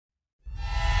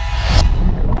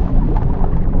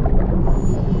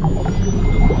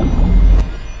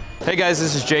Hey guys,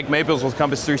 this is Jake Maples with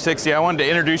Compass 360. I wanted to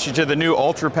introduce you to the new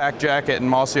Ultra Pack jacket in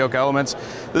Mossy Oak Elements.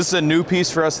 This is a new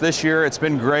piece for us this year. It's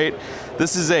been great.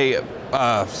 This is a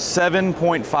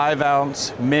 7.5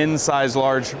 ounce men's size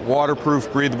large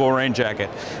waterproof breathable rain jacket.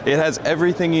 It has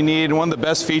everything you need. One of the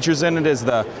best features in it is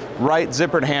the right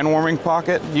zippered hand warming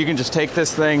pocket. You can just take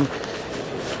this thing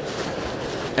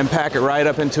and pack it right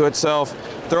up into itself.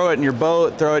 Throw it in your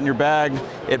boat, throw it in your bag.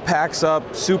 It packs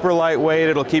up, super lightweight,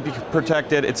 it'll keep you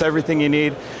protected. It's everything you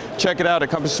need. Check it out at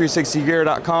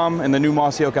compass360gear.com and the new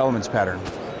Mossy Oak Elements pattern.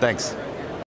 Thanks.